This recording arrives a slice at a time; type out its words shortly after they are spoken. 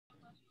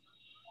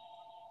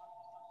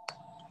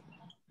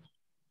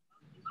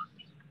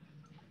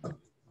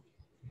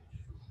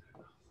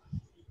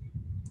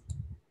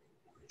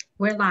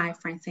We're live,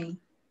 Francine.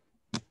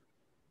 Good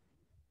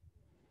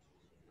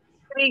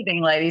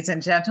evening, ladies and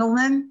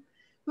gentlemen.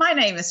 My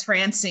name is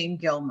Francine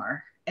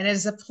Gilmer, and it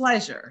is a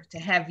pleasure to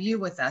have you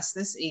with us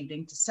this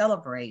evening to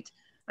celebrate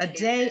a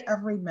day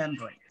of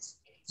remembrance,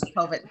 the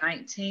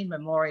COVID-19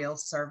 memorial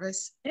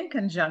service in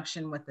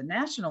conjunction with the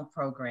national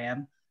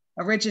program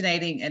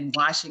originating in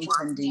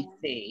Washington,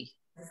 D.C.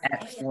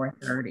 at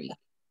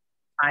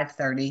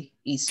 5:30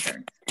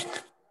 Eastern.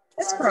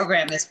 This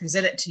program is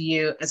presented to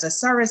you as a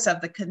service of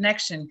the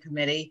Connection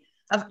Committee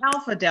of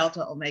Alpha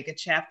Delta Omega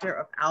chapter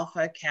of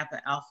Alpha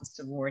Kappa Alpha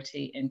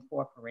Sorority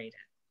Incorporated.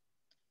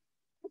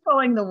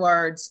 Echoing the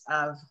words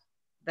of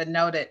the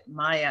noted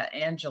Maya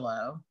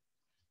Angelou,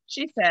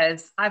 she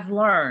says, "I've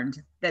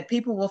learned that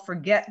people will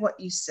forget what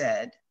you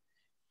said.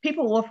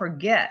 People will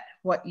forget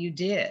what you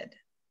did,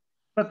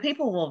 but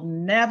people will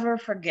never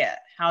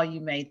forget how you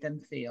made them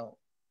feel.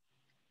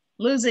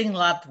 Losing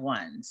loved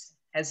ones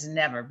has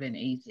never been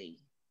easy.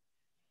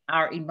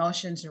 Our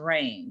emotions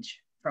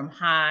range from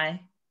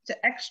high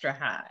to extra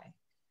high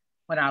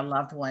when our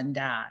loved one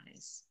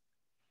dies.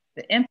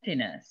 The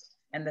emptiness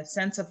and the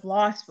sense of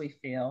loss we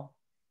feel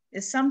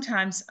is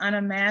sometimes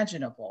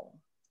unimaginable,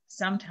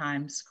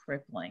 sometimes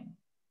crippling.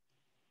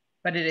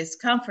 But it is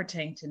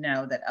comforting to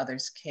know that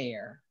others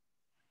care.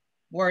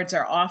 Words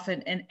are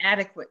often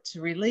inadequate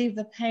to relieve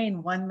the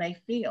pain one may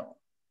feel,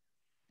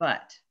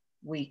 but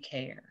we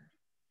care."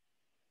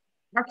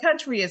 Our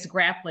country is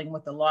grappling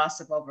with the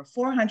loss of over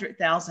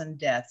 400,000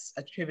 deaths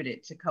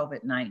attributed to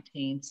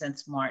COVID-19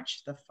 since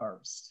March the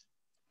 1st.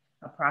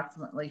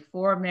 Approximately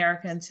 4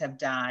 Americans have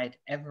died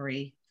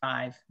every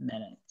 5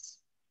 minutes.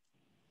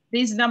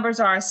 These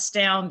numbers are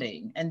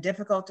astounding and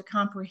difficult to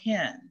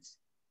comprehend.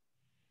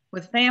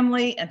 With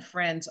family and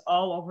friends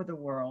all over the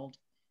world,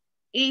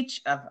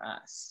 each of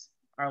us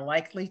are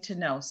likely to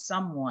know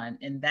someone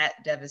in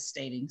that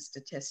devastating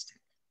statistic.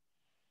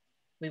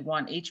 We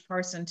want each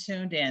person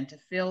tuned in to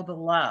feel the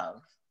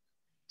love,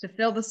 to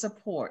feel the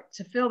support,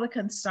 to feel the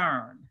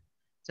concern,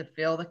 to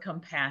feel the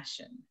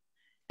compassion,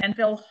 and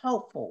feel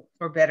hopeful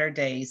for better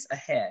days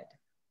ahead.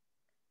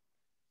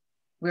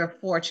 We're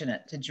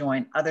fortunate to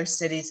join other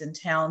cities and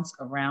towns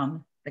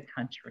around the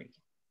country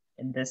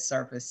in this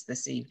service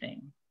this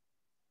evening.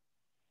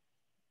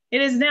 It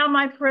is now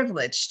my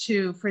privilege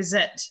to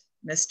present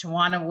Ms.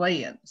 Tawana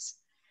Williams,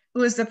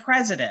 who is the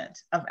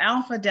president of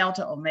Alpha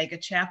Delta Omega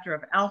chapter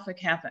of Alpha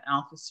Kappa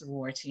Alpha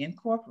Sorority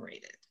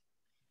Incorporated.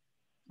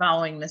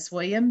 Following Ms.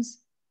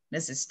 Williams,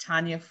 Mrs.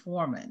 Tanya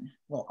Foreman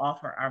will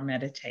offer our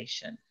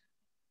meditation.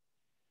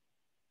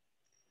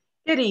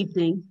 Good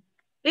evening.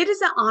 It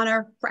is an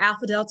honor for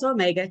Alpha Delta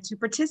Omega to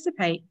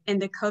participate in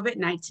the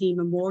COVID-19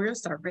 memorial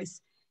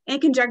service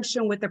in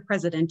conjunction with the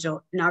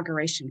Presidential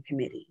Inauguration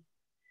Committee.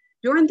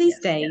 During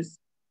these days,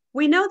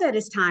 we know that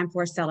it's time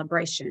for a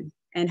celebration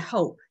and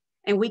hope,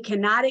 and we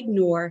cannot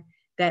ignore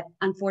that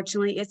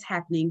unfortunately it's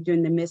happening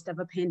during the midst of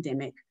a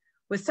pandemic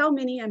with so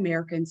many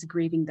Americans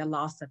grieving the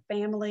loss of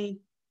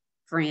family,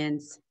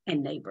 friends,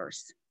 and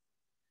neighbors.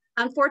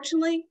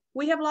 Unfortunately,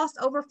 we have lost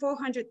over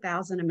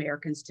 400,000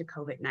 Americans to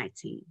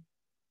COVID-19.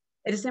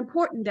 It is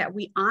important that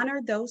we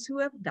honor those who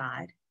have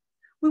died.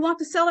 We want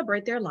to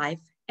celebrate their life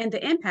and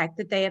the impact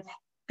that they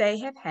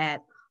have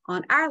had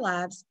on our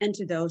lives and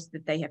to those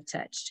that they have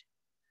touched.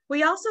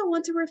 We also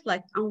want to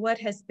reflect on what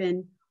has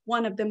been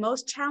one of the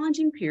most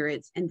challenging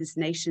periods in this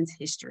nation's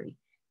history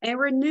and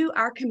renew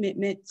our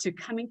commitment to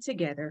coming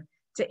together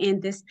to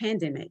end this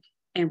pandemic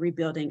and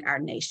rebuilding our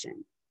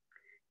nation.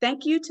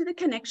 Thank you to the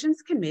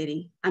Connections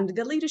Committee under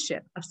the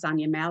leadership of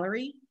Sonia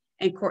Mallory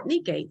and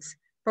Courtney Gates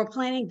for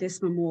planning this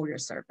memorial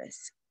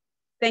service.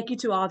 Thank you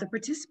to all the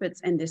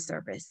participants in this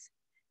service.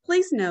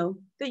 Please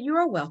know that you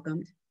are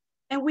welcomed,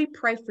 and we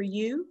pray for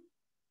you,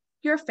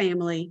 your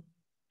family,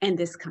 and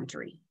this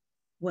country.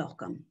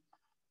 Welcome.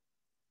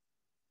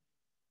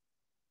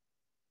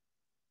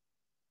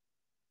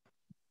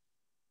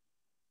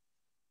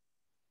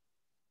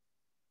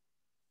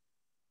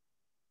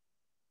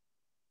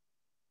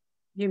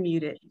 You're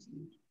muted.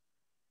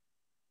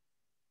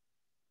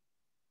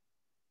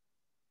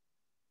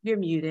 You're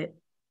muted.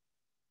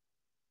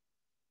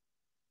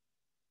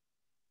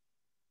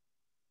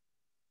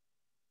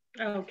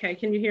 Okay,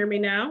 can you hear me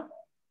now?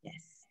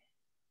 Yes.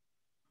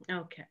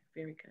 Okay,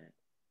 very good.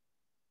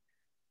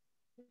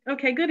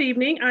 Okay, good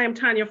evening. I am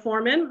Tanya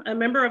Foreman, a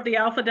member of the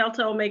Alpha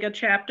Delta Omega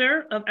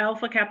chapter of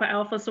Alpha Kappa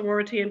Alpha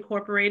Sorority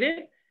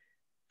Incorporated.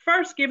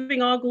 First,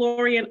 giving all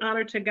glory and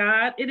honor to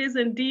God, it is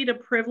indeed a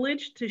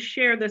privilege to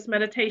share this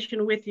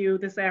meditation with you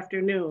this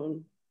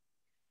afternoon.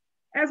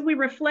 As we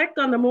reflect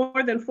on the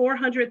more than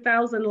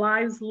 400,000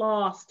 lives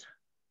lost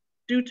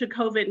due to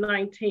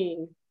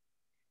COVID-19,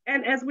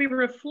 and as we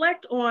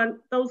reflect on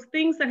those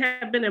things that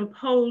have been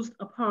imposed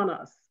upon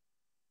us,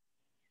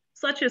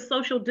 such as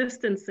social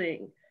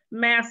distancing,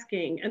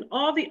 masking, and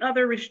all the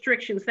other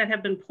restrictions that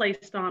have been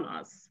placed on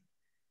us,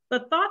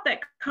 the thought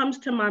that comes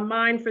to my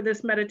mind for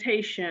this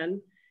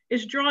meditation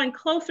is drawing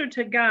closer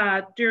to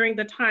God during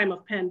the time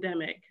of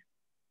pandemic.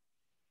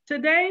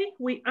 Today,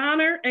 we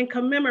honor and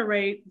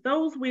commemorate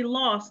those we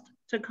lost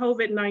to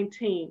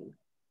COVID-19.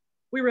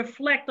 We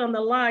reflect on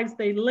the lives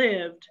they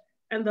lived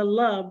and the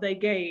love they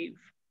gave.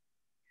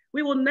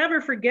 We will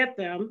never forget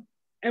them,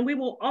 and we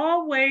will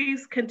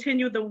always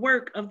continue the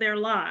work of their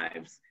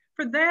lives,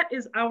 for that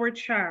is our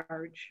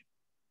charge.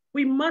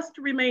 We must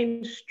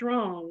remain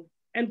strong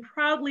and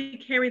proudly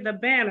carry the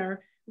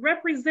banner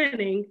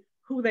representing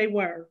who they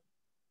were.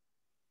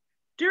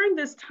 During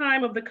this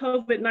time of the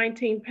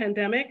COVID-19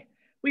 pandemic,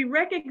 we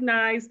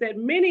recognize that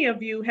many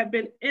of you have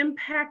been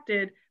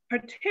impacted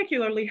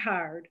particularly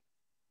hard.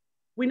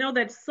 We know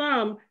that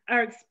some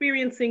are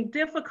experiencing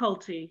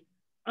difficulty,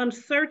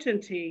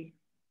 uncertainty,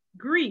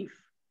 grief,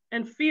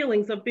 and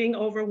feelings of being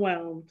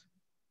overwhelmed.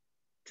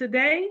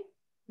 Today,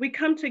 we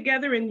come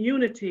together in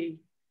unity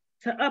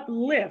to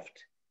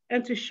uplift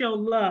and to show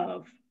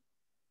love,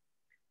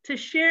 to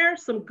share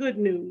some good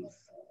news.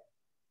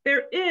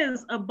 There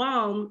is a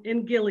balm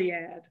in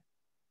Gilead.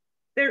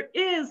 There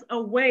is a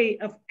way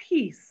of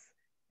peace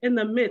in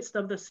the midst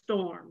of the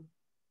storm.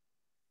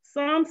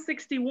 Psalm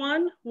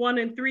 61, 1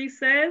 and 3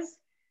 says,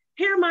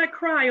 "Hear my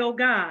cry, O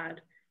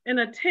God, and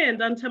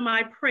attend unto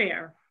my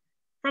prayer.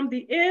 From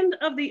the end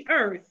of the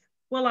earth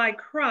will I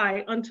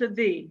cry unto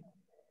thee.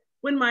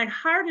 When my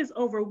heart is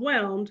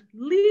overwhelmed,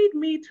 lead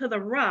me to the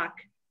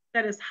rock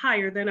that is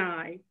higher than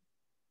I.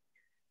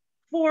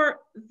 For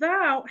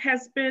thou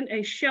hast been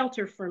a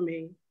shelter for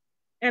me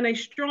and a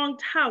strong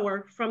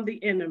tower from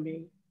the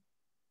enemy."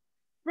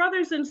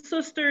 Brothers and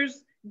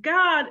sisters,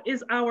 God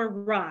is our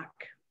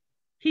rock.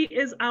 He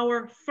is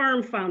our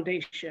firm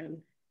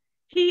foundation.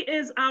 He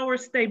is our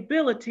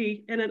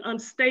stability in an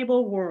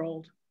unstable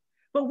world.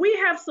 But we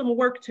have some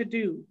work to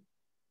do.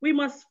 We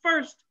must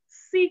first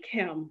seek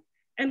him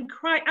and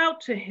cry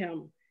out to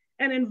him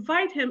and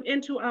invite him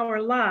into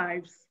our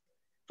lives,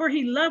 for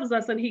he loves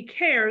us and he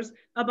cares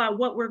about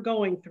what we're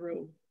going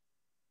through.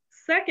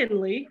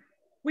 Secondly,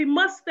 we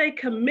must stay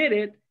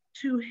committed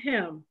to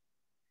him.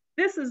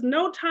 This is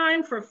no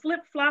time for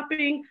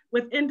flip-flopping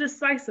with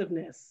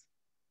indecisiveness.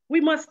 We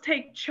must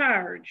take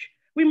charge.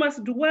 We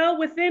must dwell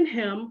within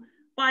him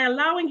by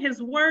allowing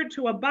his word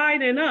to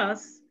abide in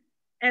us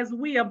as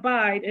we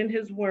abide in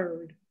his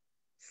word.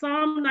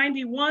 Psalm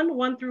 91,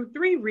 1 through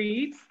 3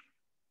 reads,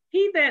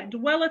 "He that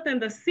dwelleth in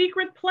the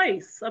secret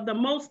place of the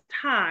Most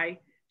High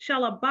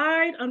shall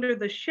abide under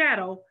the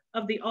shadow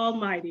of the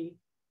Almighty.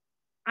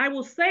 I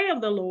will say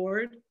of the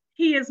Lord,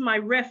 he is my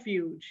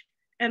refuge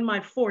and my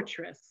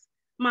fortress.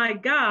 My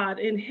God,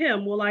 in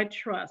him will I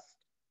trust."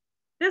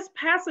 This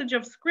passage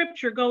of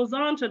scripture goes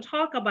on to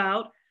talk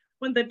about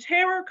when the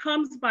terror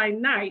comes by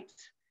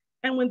night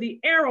and when the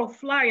arrow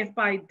flieth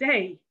by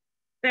day,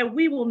 that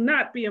we will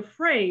not be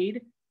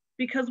afraid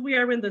because we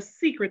are in the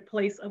secret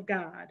place of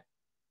God.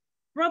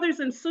 Brothers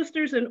and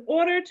sisters, in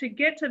order to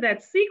get to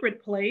that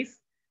secret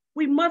place,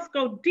 we must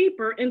go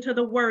deeper into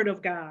the word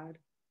of God.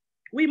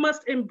 We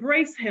must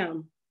embrace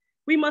him.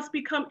 We must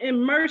become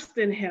immersed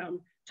in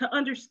him to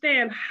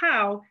understand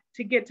how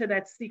to get to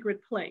that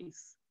secret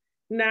place.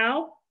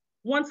 Now,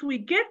 once we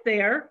get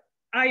there,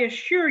 I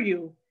assure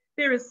you,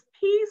 there is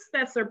peace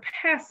that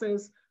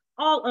surpasses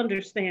all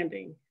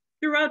understanding.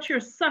 Throughout your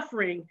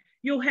suffering,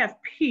 you'll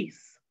have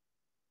peace.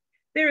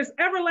 There is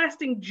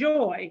everlasting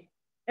joy,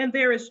 and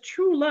there is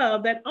true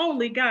love that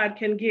only God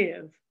can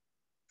give.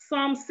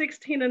 Psalm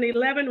 16 and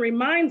 11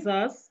 reminds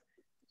us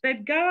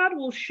that God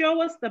will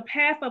show us the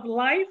path of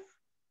life,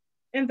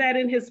 and that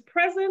in his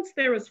presence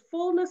there is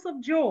fullness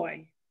of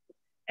joy,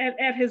 and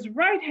at his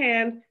right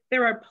hand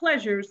there are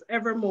pleasures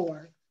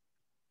evermore.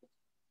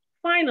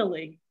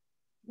 Finally,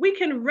 we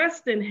can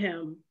rest in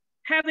him,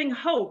 having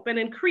hope and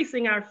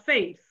increasing our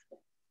faith.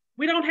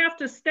 We don't have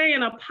to stay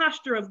in a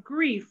posture of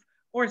grief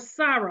or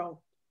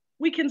sorrow.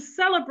 We can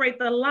celebrate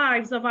the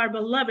lives of our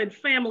beloved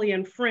family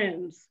and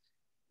friends.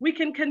 We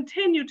can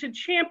continue to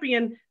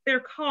champion their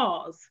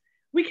cause.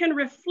 We can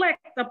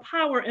reflect the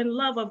power and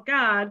love of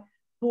God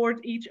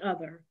toward each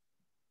other.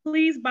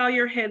 Please bow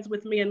your heads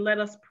with me and let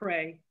us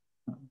pray.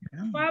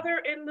 Okay. Father,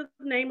 in the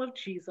name of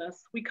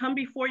Jesus, we come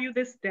before you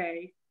this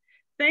day,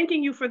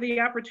 thanking you for the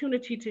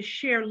opportunity to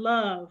share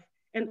love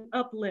and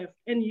uplift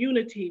and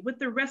unity with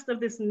the rest of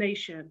this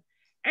nation,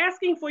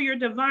 asking for your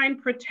divine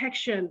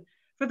protection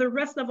for the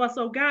rest of us,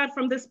 oh God,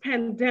 from this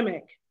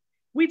pandemic.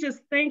 We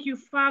just thank you,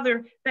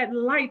 Father, that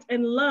light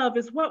and love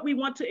is what we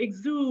want to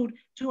exude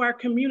to our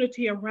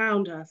community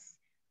around us.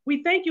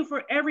 We thank you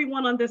for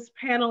everyone on this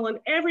panel and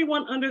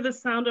everyone under the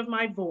sound of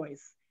my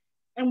voice.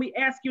 And we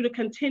ask you to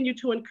continue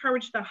to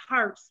encourage the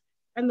hearts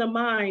and the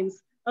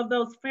minds of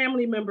those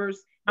family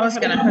members. I was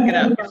going to hook it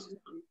up.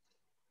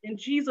 In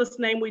Jesus'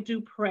 name we do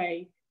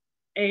pray.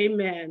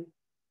 Amen.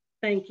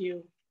 Thank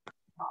you.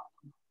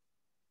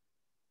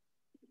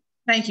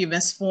 Thank you,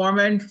 Ms.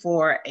 Foreman,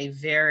 for a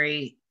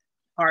very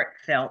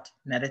heartfelt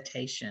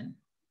meditation.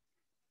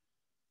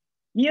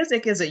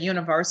 Music is a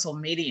universal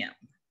medium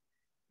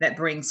that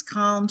brings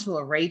calm to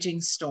a raging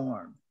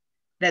storm,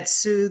 that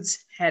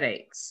soothes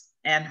headaches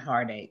and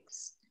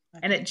heartaches,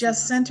 and it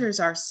just centers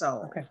our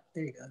soul. Okay,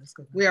 there you go. Let's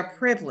go. We are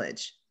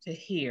privileged to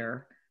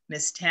hear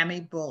Miss Tammy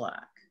Bullock,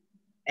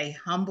 a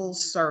humble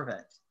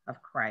servant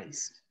of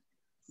Christ,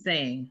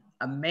 sing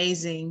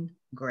Amazing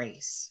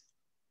Grace.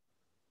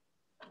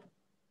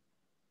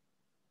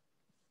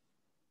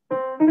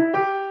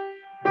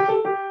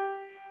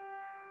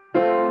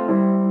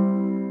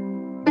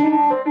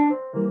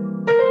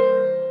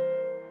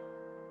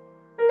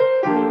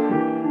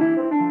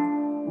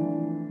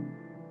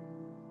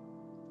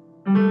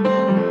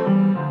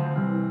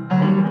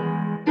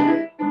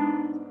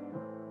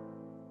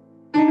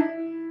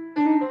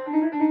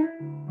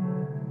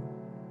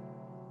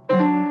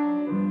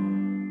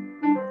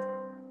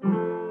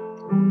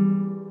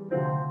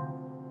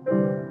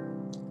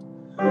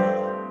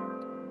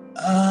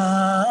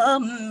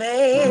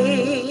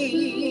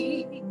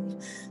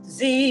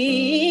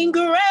 Amazing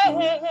grace,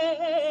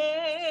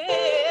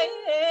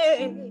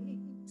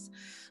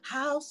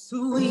 how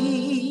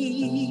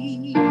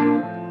sweet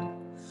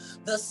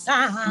the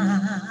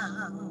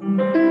sound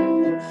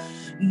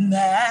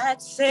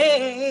that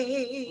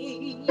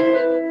saved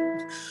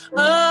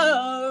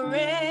a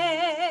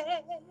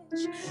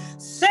wretch,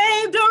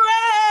 saved a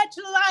wretch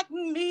like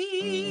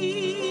me.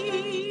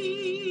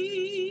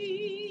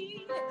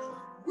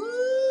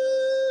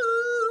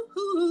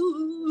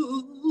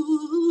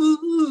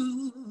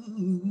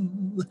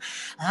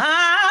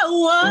 I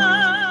was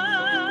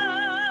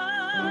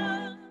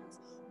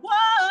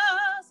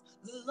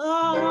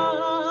lost,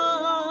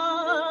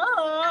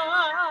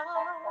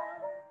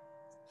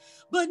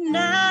 but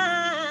now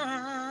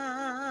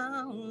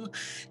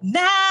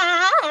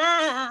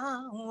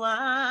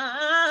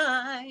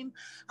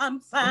I'm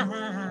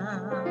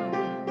found.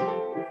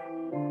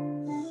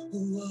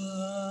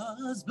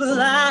 Was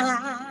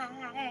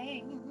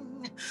blind,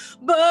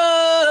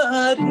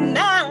 but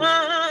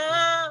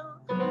now,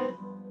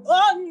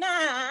 oh,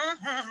 now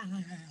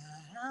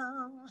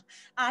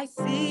I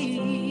see.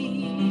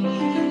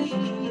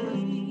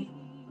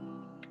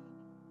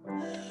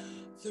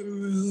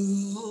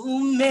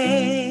 Through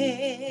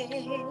many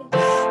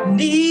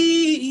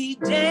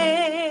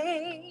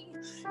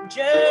dangers,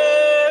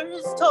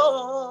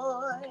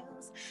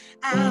 toils,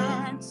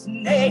 and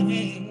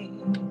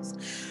snares,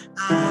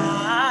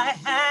 I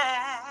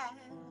have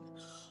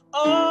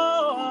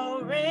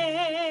already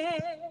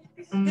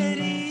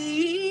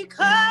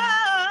come.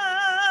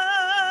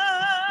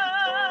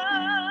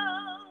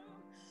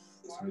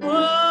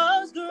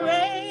 'Twas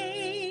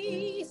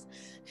grace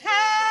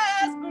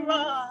has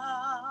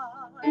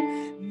brought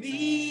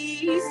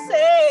me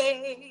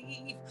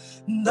safe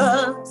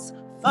thus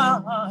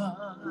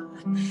far,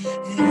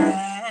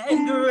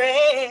 and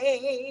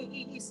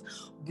grace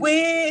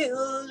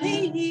will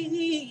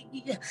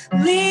lead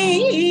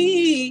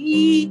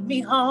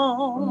me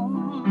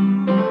home.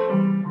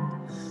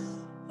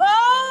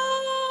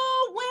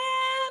 Oh,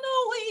 when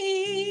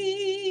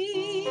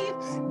we've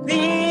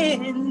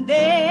been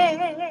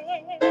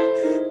there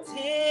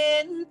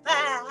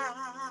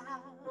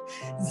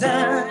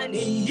 10,000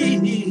 years,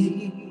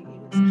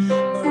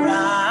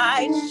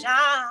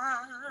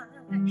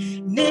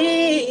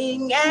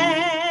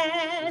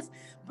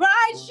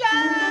 bright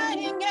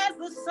shining as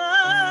the sun,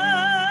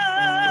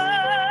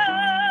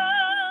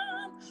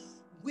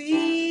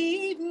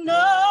 we've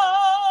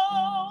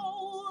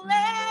no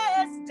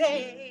less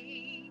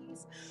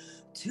days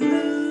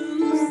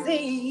to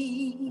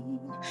sing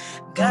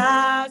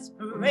God's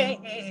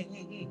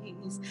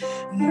praise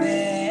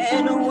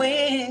than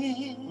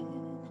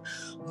when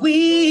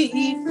we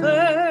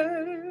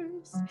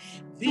first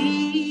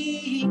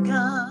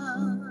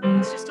begun.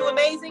 It's just too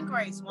amazing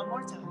grace. One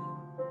more time.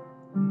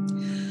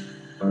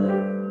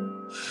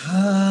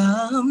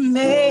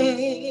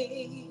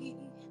 Amazing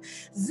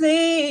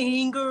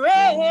grace,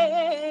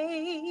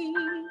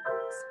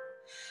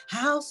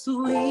 how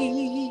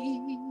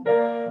sweet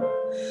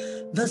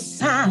the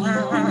sound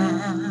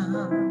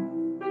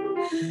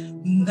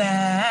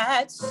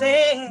that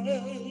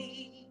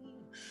saved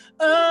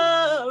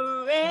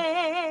a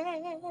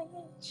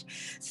wretch,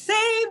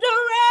 saved a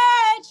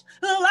wretch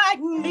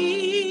like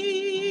me.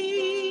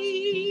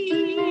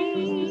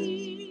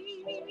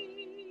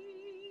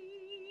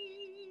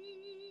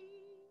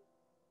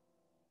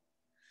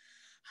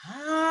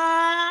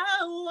 I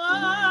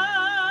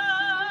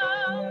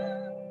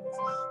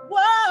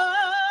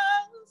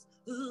was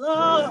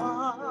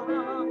lost,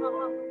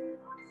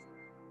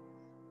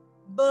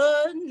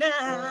 but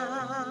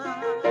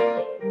now,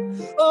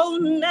 oh,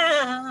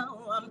 now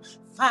I'm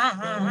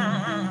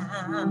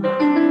found.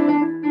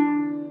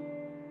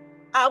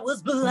 I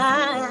was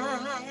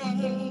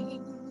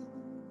blind,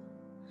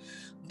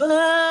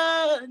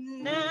 but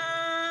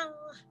now,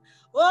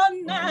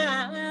 oh,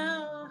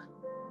 now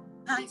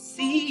I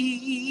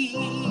see.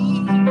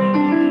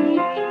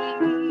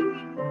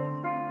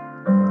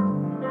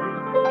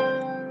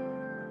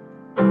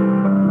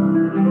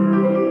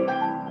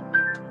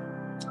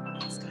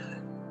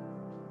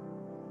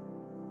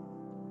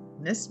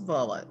 Miss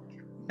Bullock,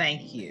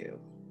 thank you.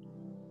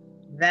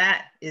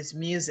 That is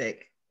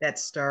music that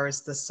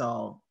stirs the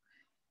soul,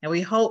 and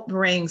we hope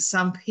brings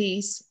some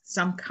peace,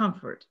 some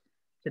comfort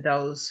to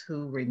those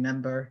who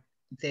remember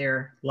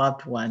their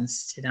loved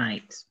ones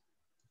tonight.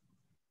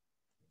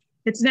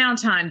 It's now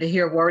time to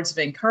hear words of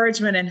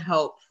encouragement and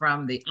hope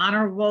from the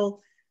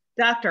Honorable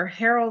Dr.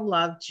 Harold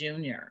Love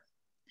Jr.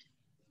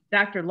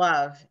 Dr.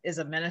 Love is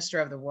a minister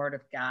of the Word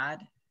of God,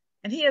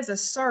 and he is a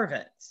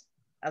servant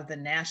of the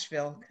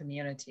Nashville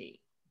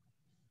community.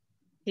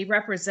 He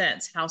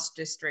represents House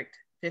District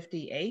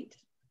 58,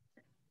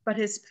 but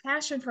his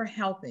passion for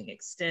helping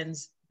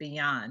extends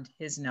beyond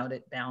his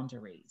noted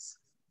boundaries.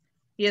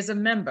 He is a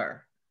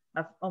member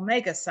of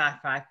Omega Psi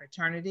Phi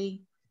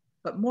fraternity,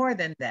 but more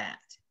than that,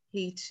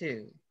 he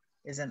too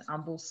is an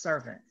humble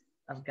servant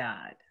of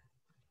God.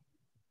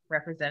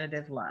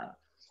 Representative Love.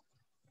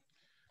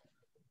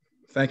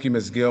 Thank you,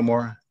 Ms.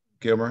 Gilmore,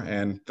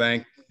 and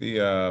thank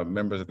the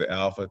members of the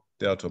Alpha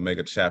Delta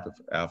Omega chapter of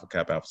Alpha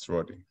Kappa Alpha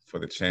Sorority for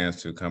the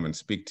chance to come and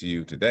speak to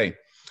you today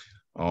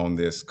on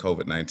this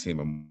COVID-19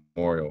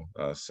 memorial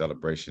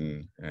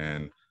celebration,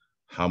 and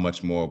how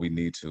much more we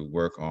need to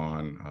work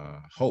on.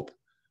 Hope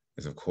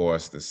is, of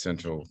course, the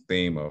central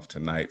theme of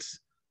tonight's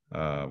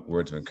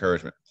words of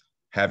encouragement,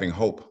 having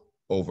hope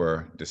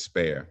over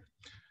despair.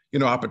 You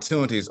know,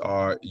 opportunities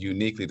are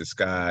uniquely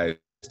disguised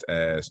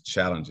as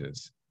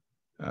challenges.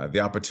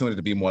 The opportunity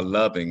to be more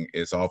loving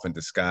is often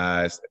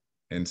disguised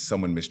in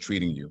someone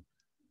mistreating you.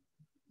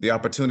 The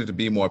opportunity to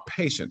be more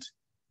patient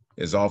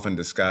is often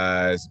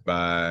disguised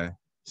by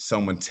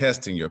someone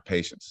testing your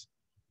patience.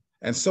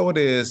 And so it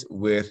is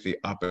with the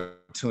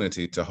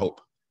opportunity to hope.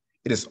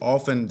 It is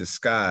often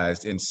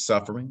disguised in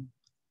suffering,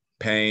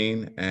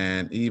 pain,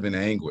 and even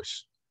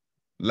anguish.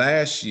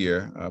 Last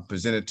year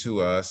presented to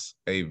us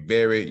a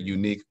very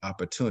unique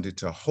opportunity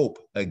to hope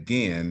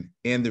again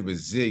in the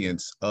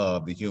resilience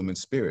of the human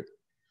spirit.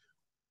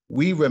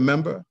 We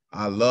remember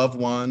our loved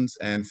ones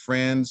and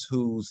friends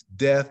whose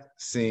death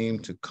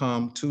seemed to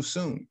come too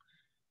soon.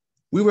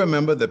 We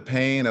remember the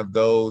pain of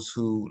those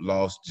who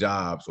lost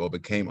jobs or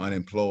became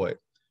unemployed.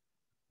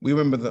 We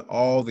remember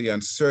all the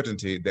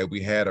uncertainty that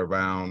we had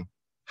around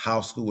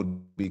how school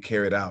would be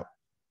carried out.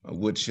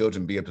 Would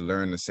children be able to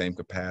learn in the same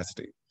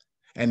capacity?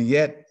 And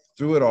yet,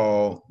 through it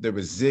all, the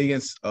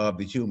resilience of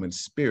the human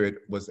spirit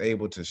was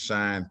able to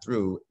shine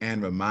through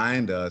and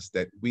remind us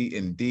that we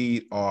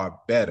indeed are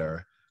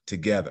better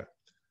together.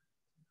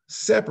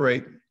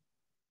 Separate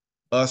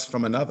us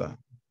from another,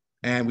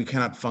 and we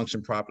cannot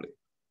function properly.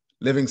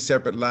 Living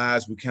separate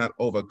lives, we cannot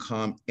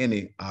overcome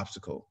any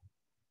obstacle.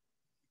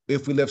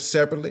 If we live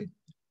separately,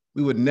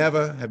 we would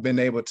never have been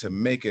able to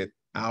make it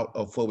out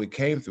of what we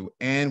came through,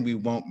 and we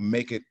won't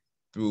make it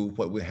through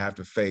what we have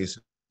to face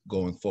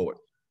going forward.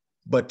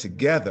 But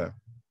together,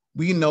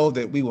 we know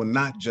that we will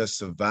not just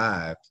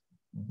survive,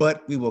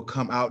 but we will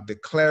come out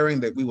declaring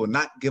that we will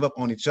not give up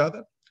on each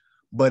other,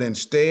 but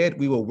instead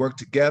we will work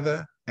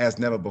together as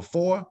never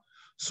before,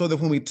 so that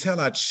when we tell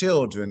our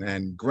children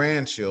and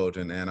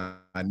grandchildren and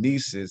our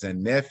nieces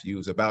and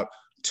nephews about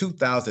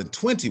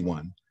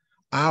 2021,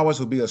 ours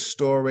will be a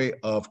story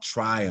of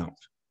triumph.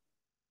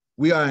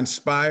 We are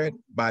inspired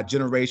by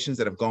generations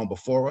that have gone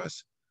before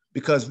us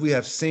because we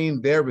have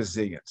seen their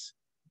resilience.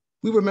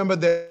 We remember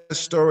their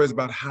stories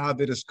about how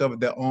they discovered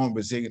their own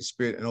resilient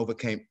spirit and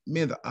overcame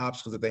many of the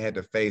obstacles that they had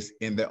to face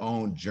in their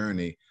own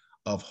journey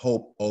of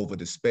hope over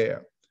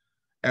despair.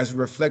 As we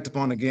reflect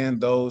upon, again,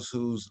 those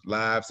whose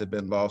lives have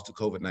been lost to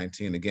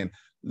COVID-19, again,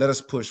 let us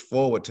push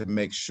forward to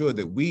make sure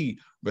that we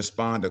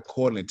respond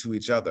accordingly to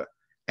each other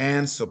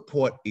and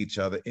support each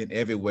other in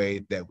every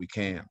way that we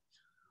can.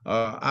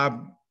 I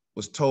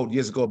was told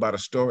years ago about a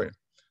story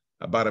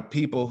about a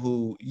people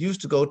who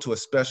used to go to a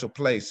special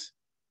place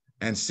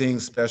and sing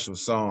special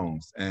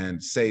songs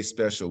and say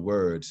special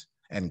words,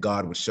 and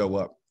God would show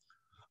up.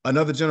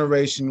 Another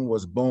generation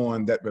was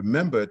born that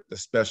remembered the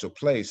special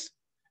place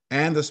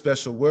and the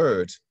special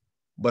words,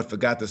 but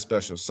forgot the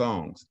special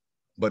songs,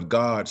 but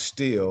God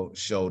still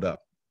showed up.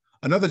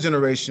 Another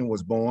generation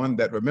was born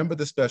that remembered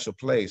the special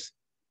place,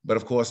 but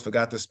of course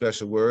forgot the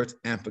special words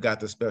and forgot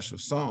the special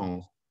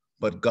songs,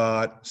 but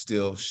God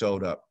still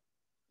showed up.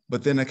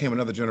 But then there came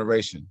another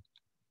generation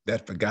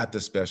that forgot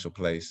the special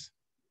place,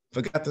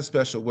 forgot the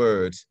special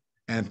words,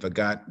 and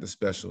forgot the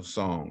special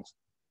songs.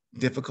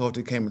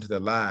 Difficulty came into their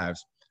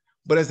lives,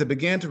 but as they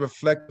began to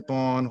reflect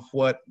upon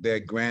what their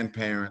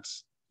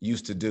grandparents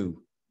used to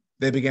do,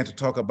 they began to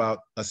talk about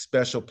a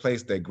special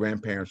place their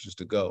grandparents used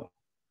to go.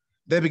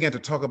 They began to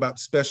talk about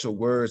special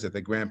words that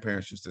their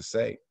grandparents used to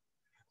say.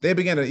 They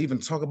began to even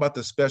talk about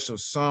the special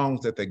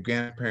songs that their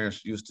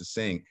grandparents used to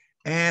sing.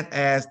 And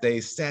as they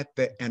sat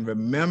there and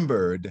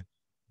remembered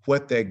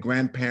what their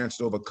grandparents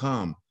had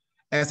overcome,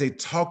 as they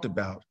talked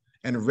about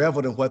and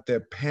reveled in what their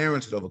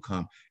parents had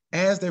overcome,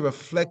 as they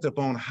reflected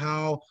upon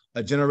how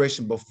a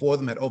generation before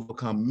them had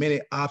overcome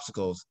many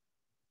obstacles,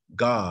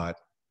 God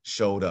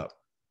showed up.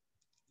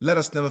 Let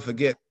us never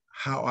forget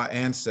how our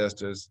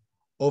ancestors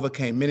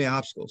overcame many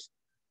obstacles.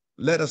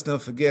 Let us never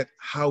forget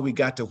how we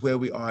got to where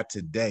we are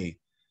today.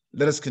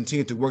 Let us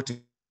continue to work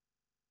together.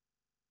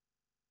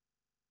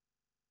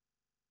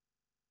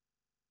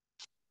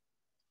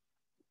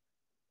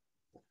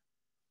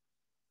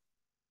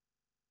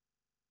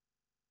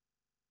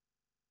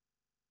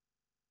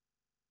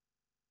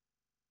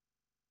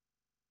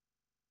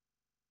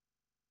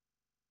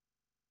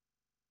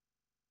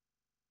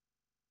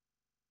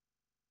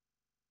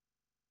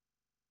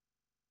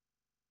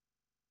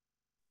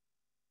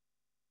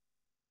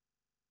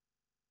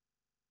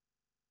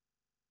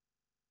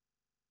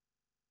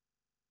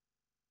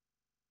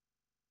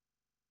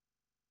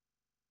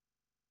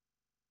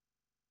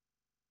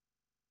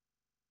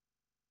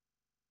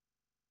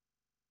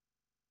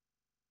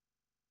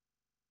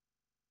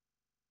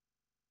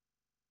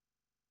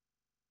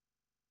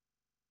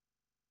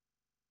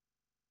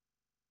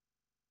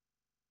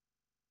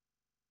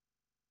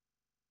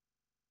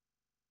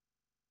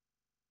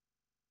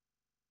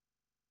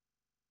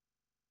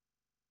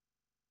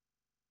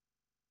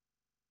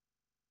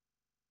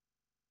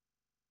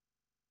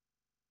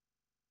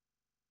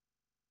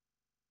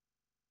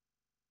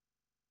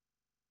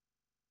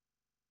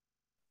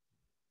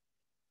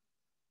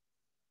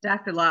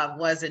 Dr. Love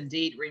was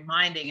indeed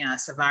reminding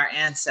us of our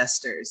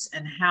ancestors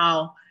and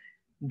how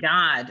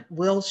God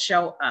will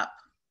show up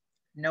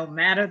no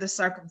matter the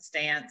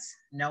circumstance,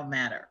 no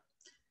matter.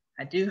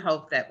 I do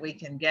hope that we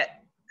can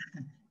get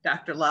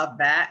Dr. Love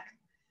back.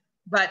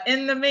 But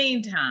in the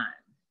meantime,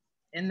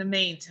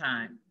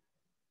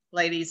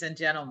 ladies and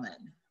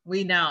gentlemen,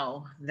 we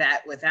know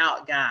that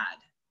without God,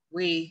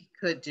 we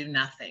could do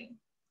nothing.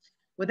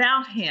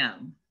 Without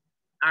him,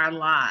 our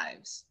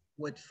lives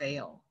would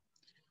fail.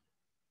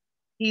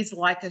 He's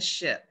like a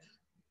ship.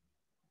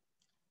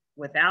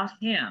 Without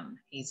him,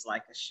 he's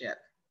like a ship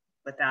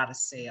without a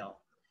sail.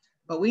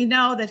 But we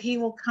know that he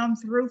will come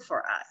through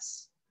for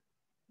us.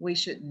 We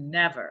should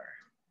never,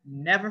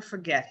 never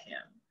forget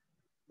him.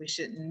 We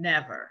should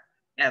never,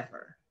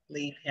 ever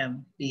leave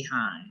him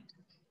behind.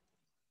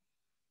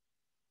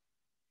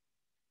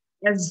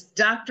 As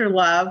Dr.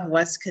 Love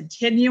was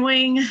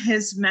continuing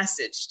his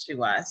message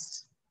to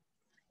us,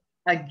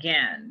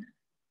 again,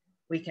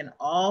 we can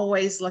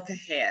always look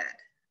ahead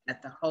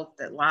at the hope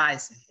that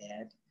lies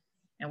ahead.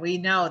 And we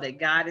know that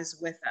God is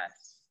with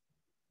us.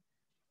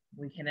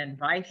 We can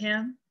invite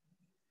him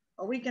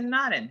or we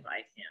cannot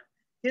invite him.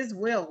 His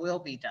will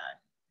be done.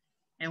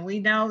 And we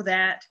know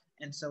that.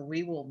 And so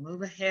we will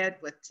move ahead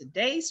with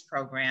today's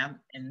program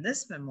in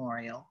this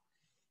memorial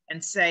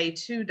and say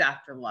to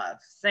Dr. Love,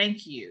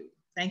 thank you.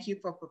 Thank you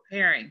for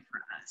preparing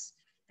for us.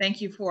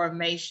 Thank you for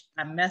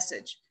a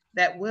message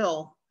that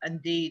will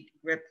indeed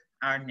grip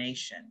our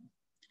nation.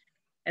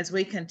 As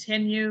we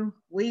continue,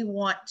 we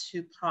want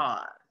to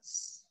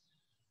pause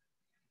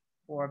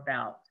for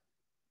about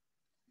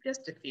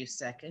just a few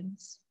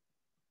seconds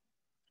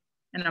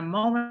and a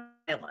moment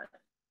of silence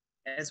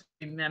as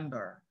we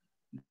remember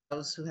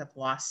those who have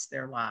lost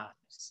their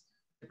lives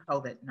to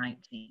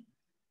COVID-19.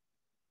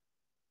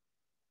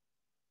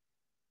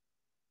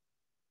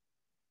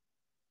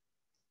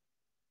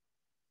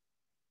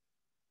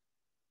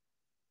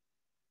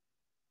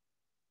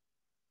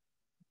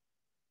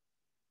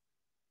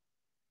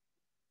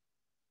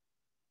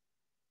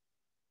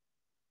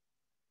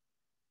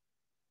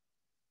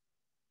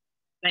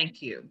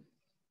 Thank you.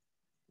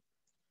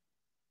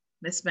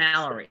 Ms.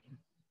 Mallory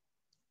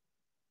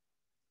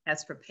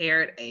has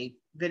prepared a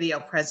video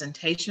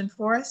presentation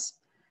for us,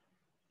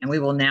 and we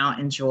will now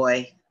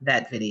enjoy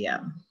that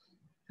video.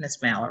 Ms.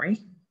 Mallory.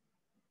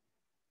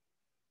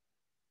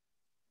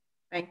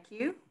 Thank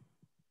you.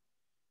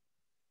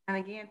 And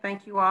again,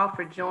 thank you all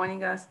for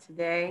joining us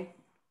today.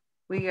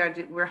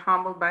 We're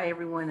humbled by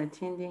everyone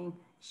attending,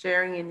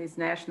 sharing in this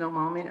national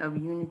moment of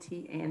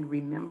unity and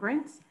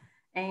remembrance.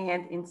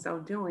 And in so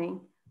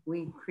doing,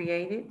 we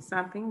created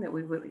something that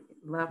we would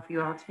love for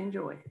you all to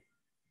enjoy.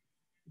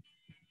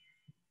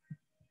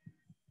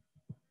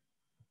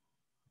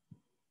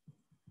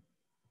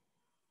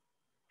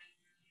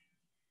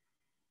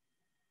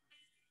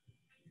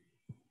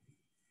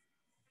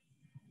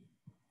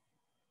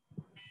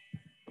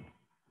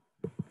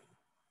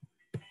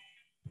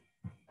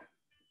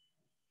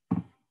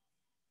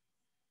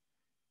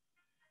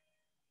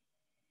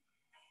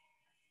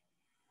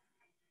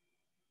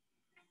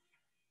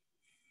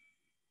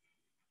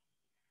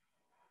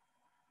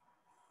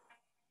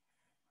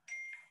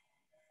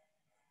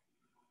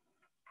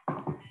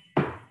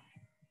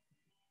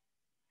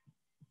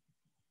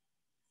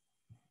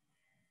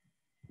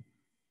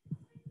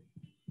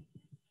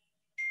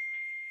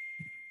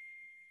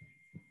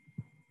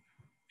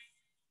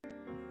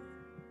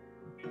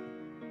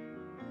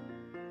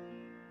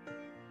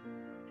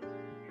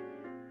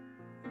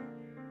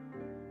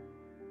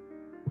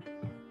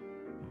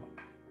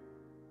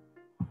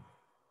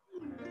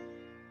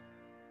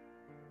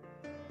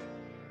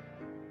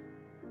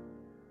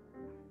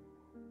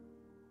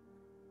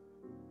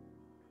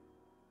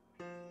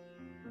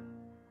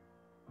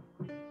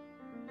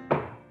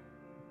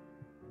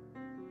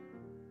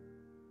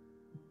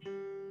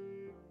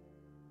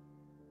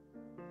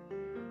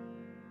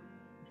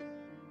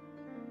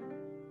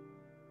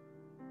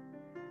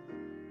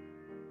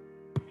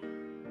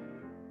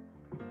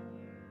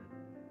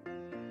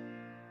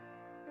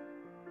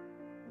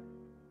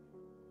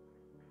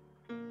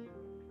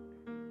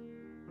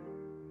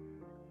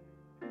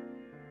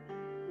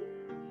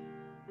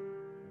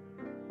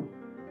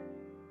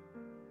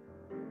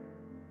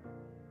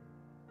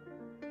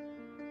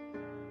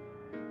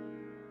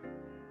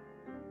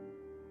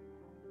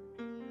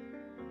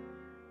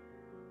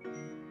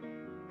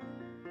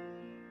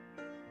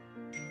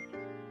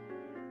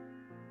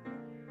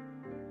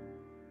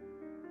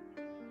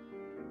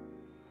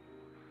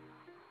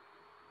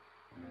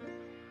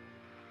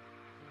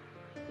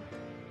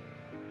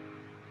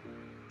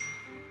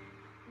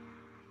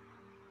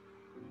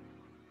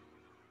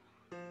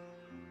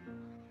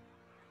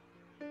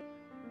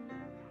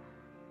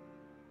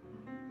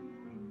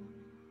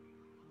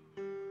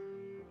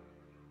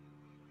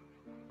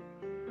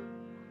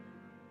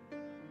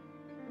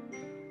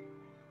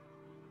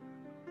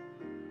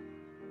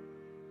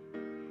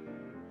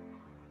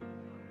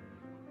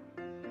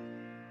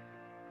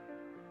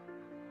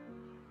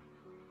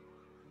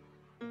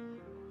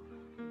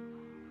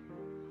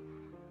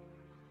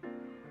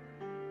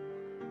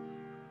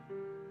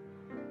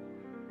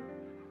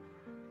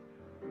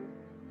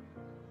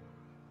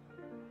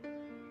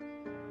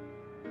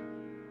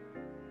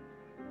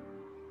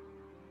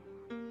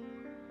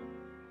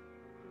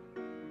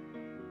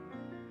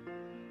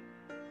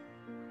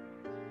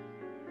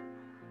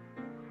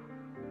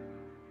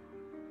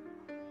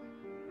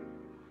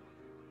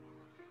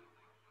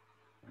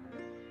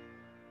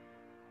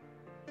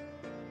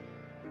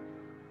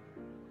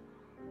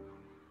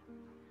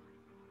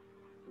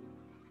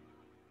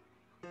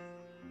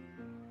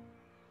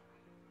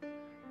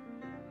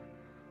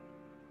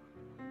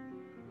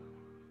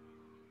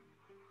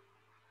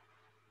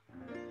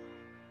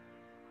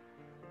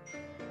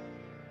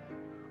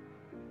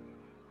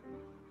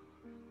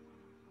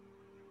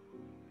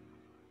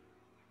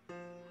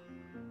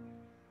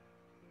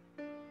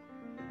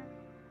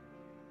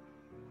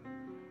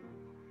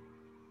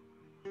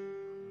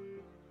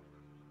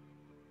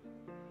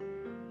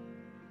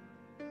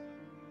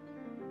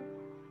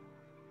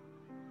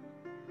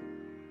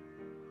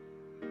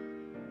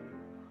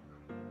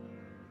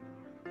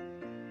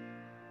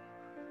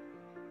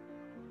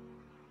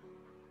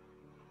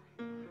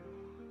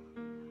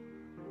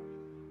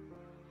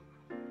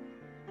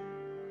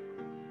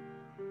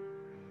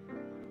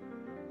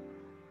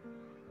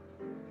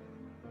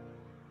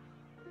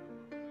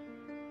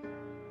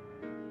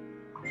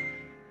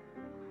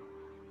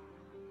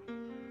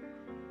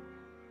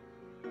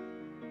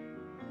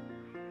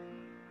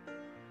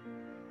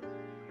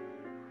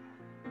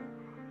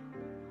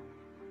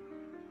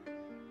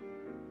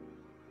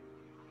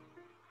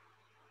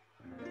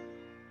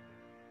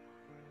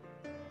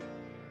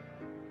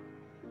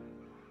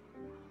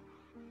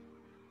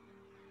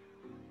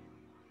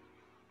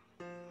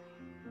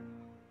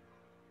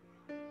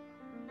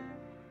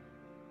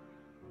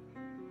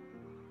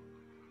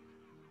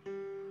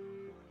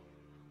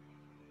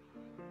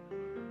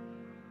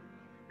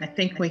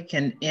 think we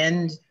can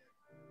end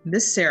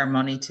this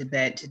ceremony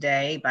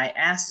today by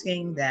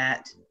asking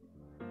that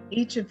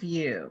each of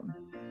you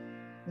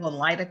will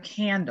light a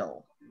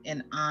candle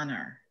in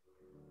honor,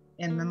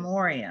 in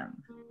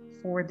memoriam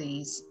for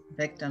these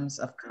victims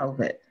of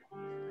COVID.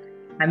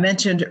 I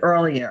mentioned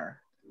earlier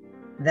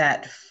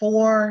that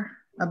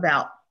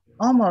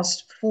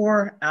almost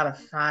 4 out of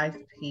 5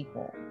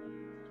 people,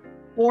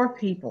 4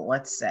 people,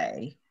 let's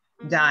say,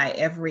 die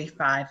every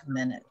 5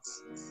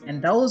 minutes.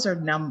 And those are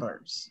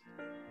numbers.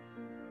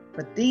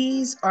 But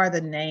these are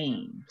the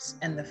names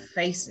and the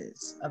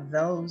faces of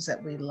those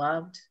that we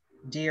loved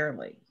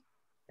dearly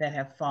that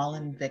have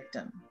fallen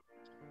victim.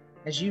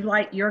 As you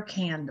light your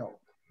candle,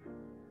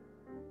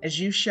 as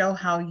you show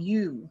how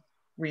you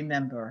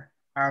remember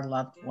our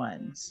loved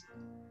ones,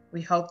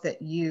 we hope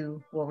that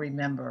you will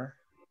remember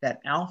that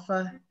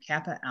Alpha,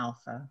 Kappa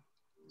Alpha,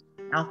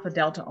 Alpha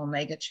Delta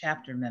Omega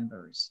chapter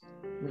members,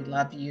 we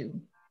love you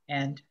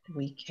and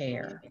we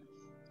care.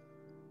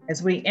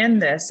 As we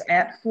end this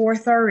at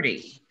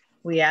 4:30,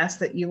 we ask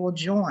that you will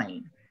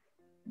join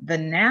the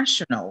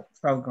national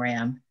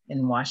program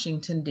in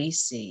Washington,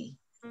 D.C.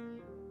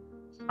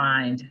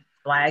 Find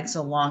flags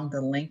along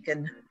the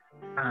Lincoln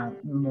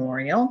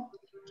Memorial,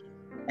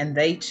 and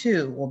they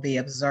too will be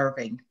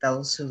observing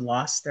those who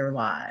lost their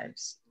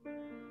lives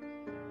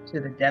to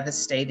the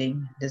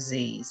devastating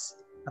disease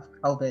of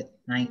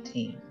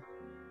COVID-19.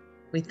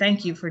 We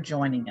thank you for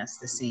joining us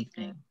this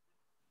evening.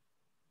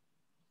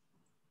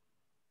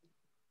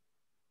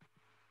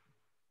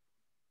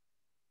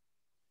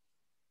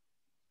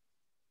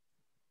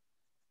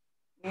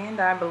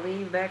 And I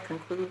believe that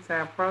concludes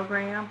our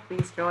program.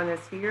 Please join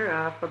us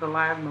here for the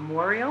live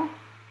memorial.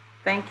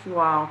 Thank you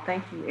all.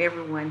 Thank you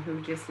everyone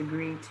who just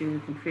agreed to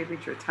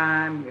contribute your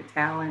time, your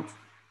talents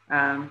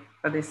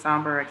for this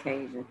somber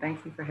occasion.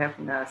 Thank you for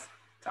helping us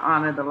to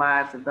honor the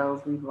lives of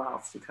those we've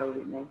lost to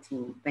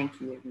COVID-19. Thank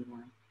you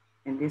everyone.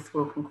 And this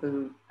will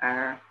conclude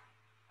our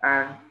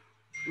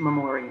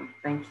memorial.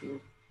 Thank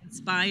you.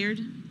 Inspired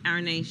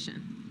our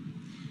nation.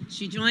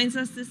 She joins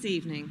us this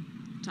evening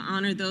to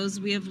honor those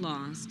we have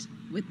lost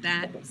with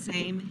that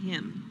same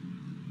hymn,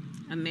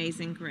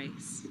 Amazing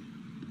Grace.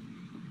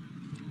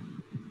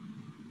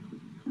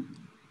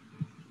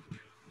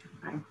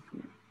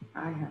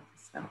 I have to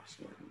stop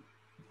sharing.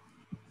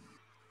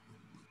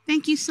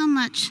 Thank you so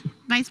much,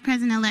 Vice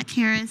President-elect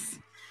Harris.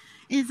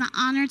 It is an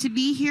honor to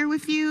be here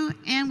with you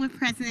and with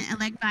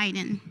President-elect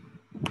Biden.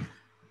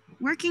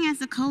 Working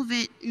as a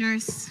COVID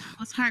nurse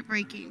was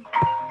heartbreaking.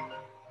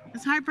 It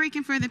was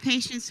heartbreaking for the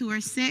patients who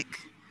were sick.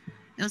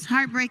 It was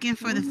heartbreaking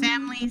for the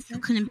families who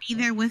couldn't be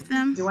there with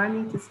them. Do I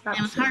need to stop?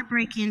 It was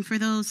heartbreaking for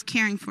those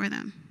caring for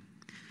them.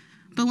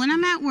 But when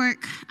I'm at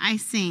work, I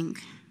sing.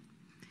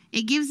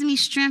 It gives me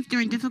strength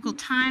during difficult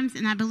times,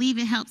 and I believe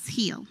it helps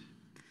heal.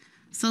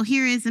 So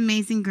here is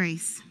Amazing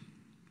Grace.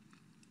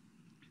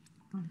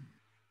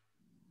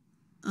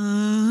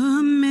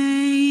 Amazing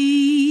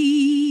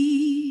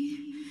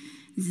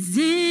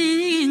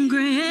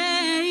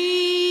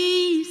grace,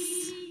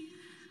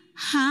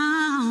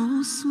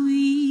 how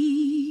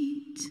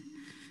sweet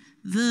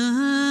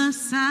the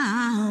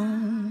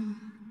sound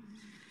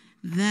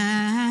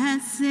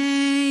that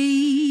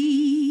saved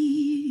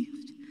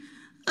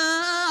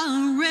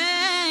a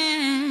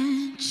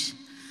wretch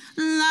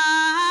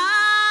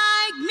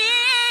like me.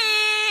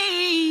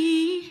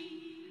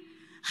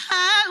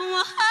 I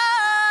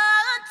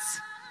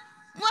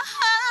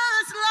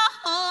was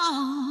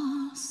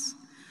lost,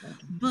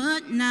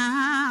 but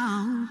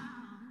now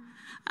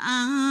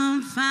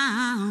I'm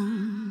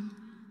found.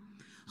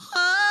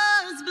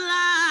 Was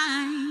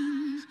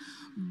blind,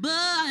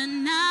 but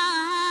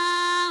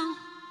now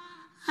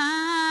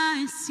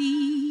I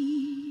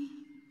see.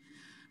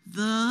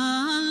 The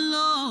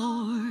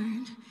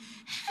Lord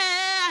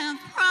hath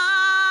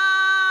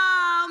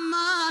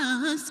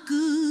promised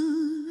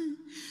good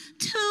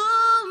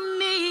to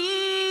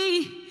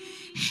me.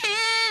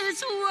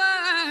 His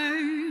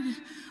word,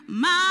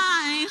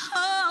 my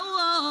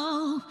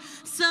hope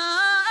secures.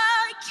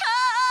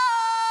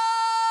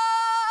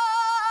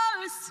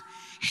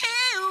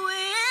 He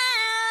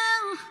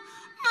will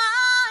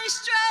my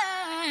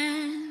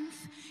strength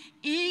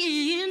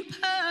in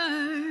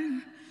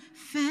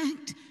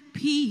perfect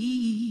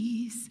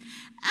peace,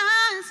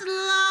 as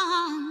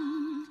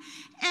long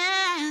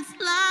as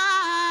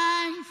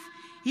life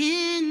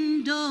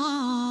endures,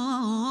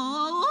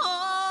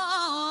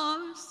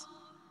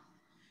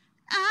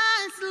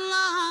 as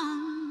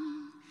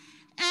long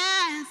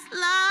as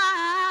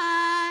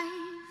life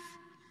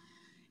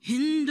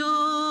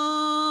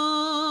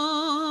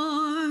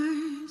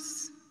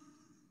endures.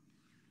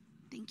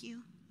 Thank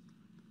you.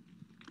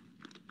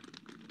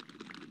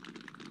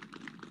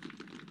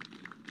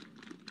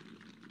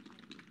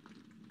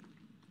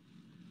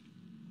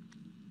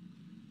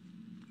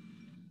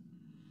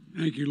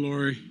 Thank you,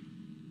 Lori.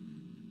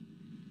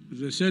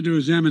 As I said to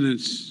His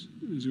Eminence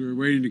as we were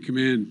waiting to come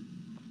in,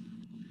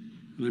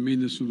 and I mean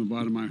this from the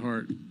bottom of my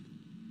heart,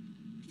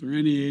 if there are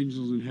any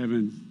angels in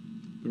heaven,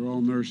 they're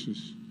all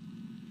nurses.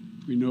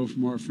 We know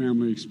from our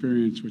family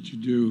experience what you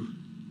do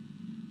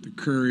the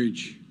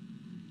courage,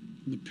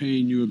 and the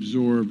pain you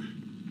absorb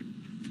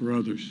for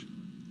others.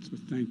 So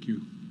thank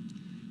you.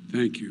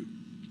 Thank you.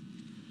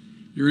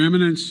 Your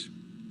Eminence,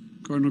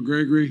 Cardinal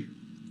Gregory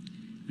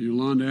and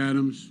Yolanda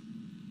Adams,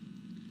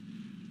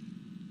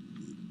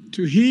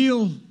 to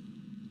heal,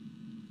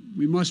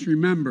 we must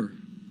remember.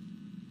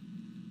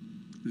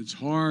 It's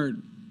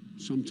hard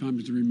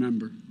sometimes to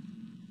remember,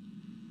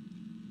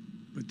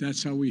 but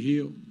that's how we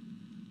heal.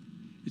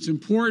 It's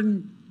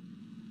important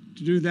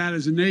to do that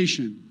as a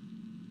nation.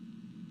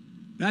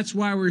 That's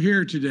why we're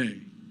here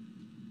today.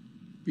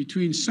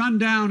 Between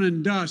sundown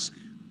and dusk,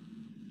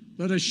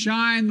 let us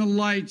shine the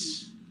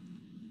lights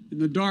in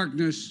the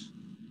darkness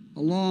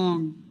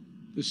along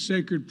the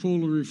sacred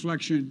pool of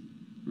reflection.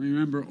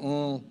 Remember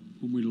all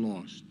whom we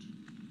lost.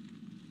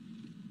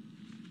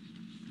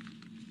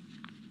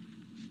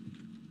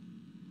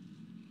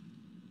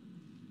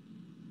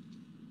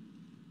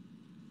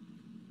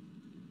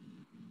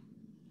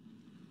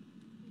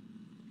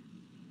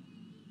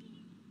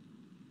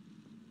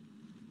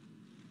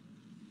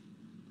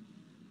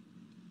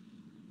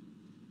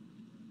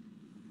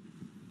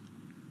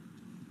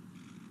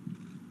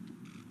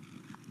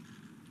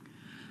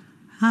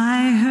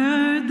 I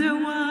heard there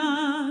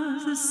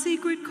was a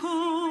secret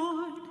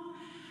chord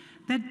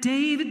that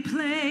David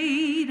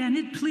played and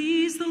it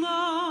pleased the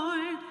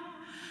Lord.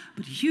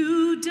 But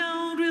you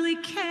don't really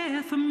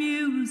care for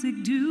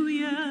music, do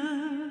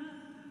ya?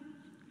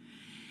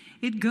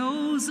 It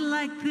goes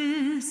like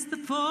this: the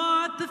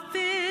fourth, the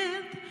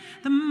fifth,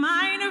 the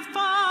minor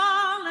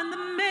fall and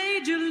the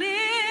major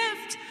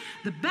lift,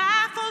 the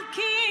baffled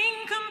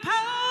king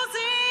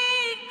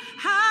composing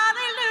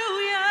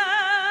hallelujah.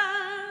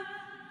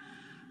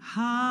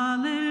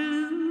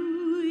 Hallelujah,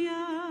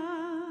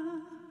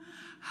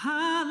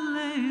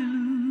 hallelujah,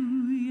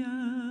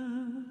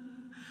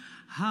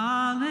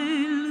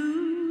 hallelujah,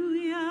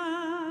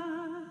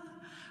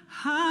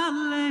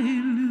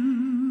 hallelujah.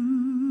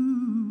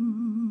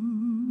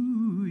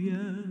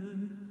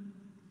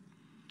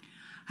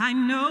 I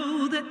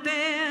know that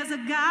there's a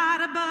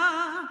God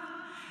above,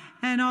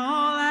 and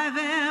all I've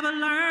ever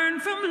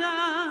learned from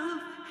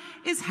love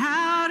is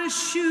how to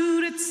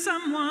shoot at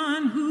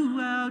someone who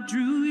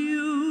outdrew you.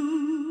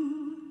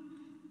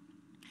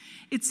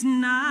 It's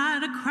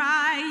not a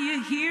cry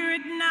you hear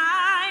at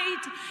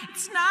night.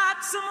 It's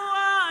not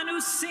someone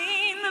who's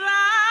seen the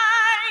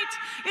light.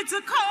 It's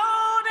a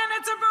cold and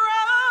it's a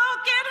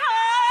broken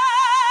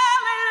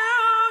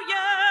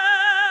hallelujah.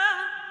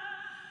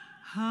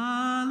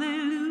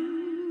 Hallelujah.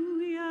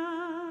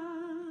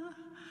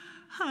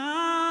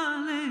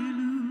 Hallelujah.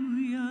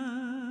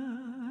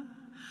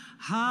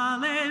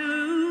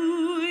 Hallelujah.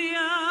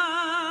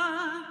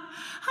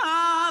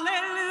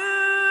 Hallelujah.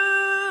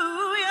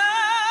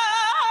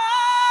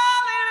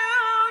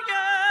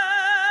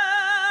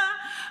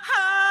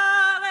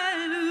 Hallelujah.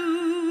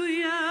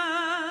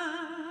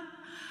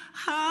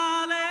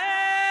 Hallelujah.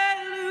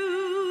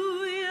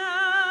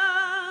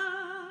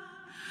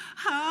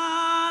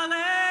 Hallelujah.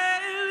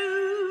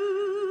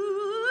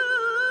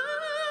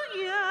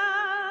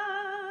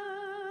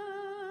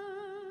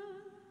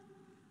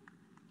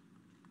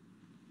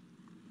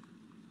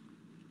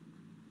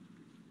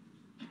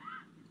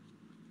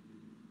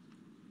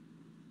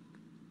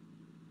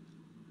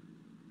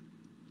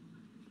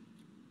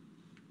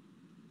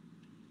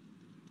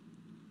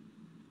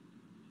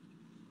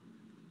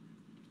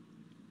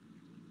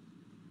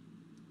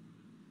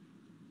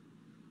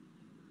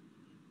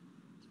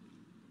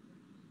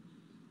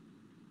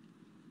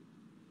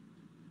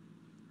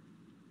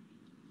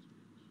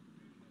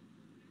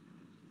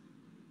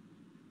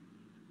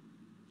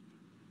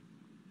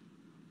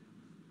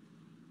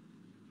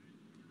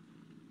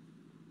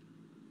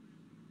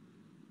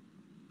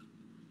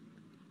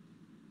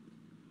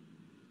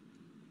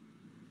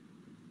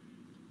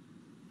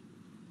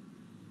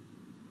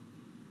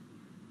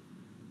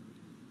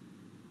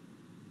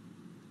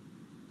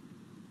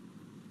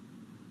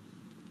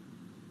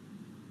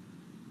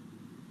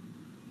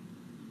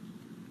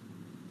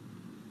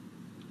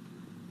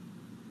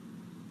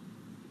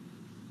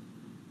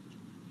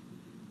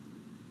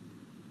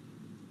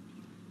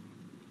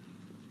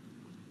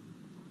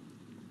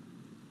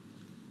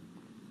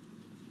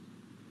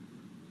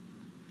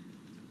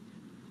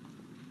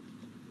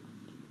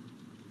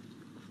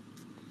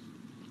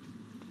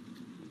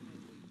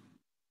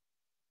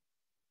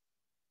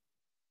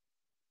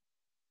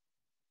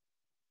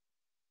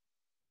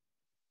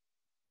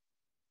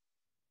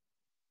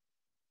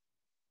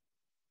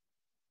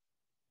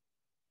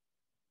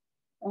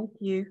 Thank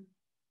you.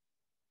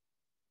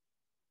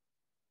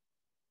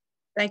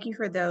 Thank you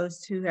for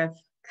those who have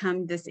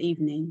come this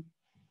evening.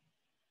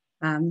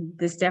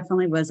 This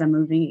definitely was a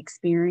moving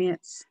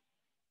experience.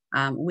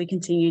 We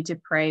continue to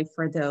pray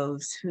for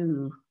those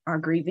who are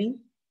grieving,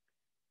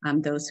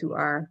 those who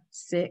are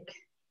sick.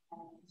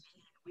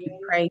 We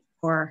pray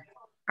for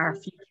our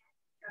future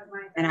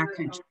and our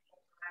country.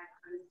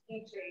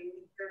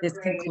 This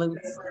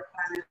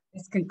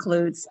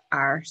concludes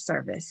our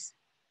service.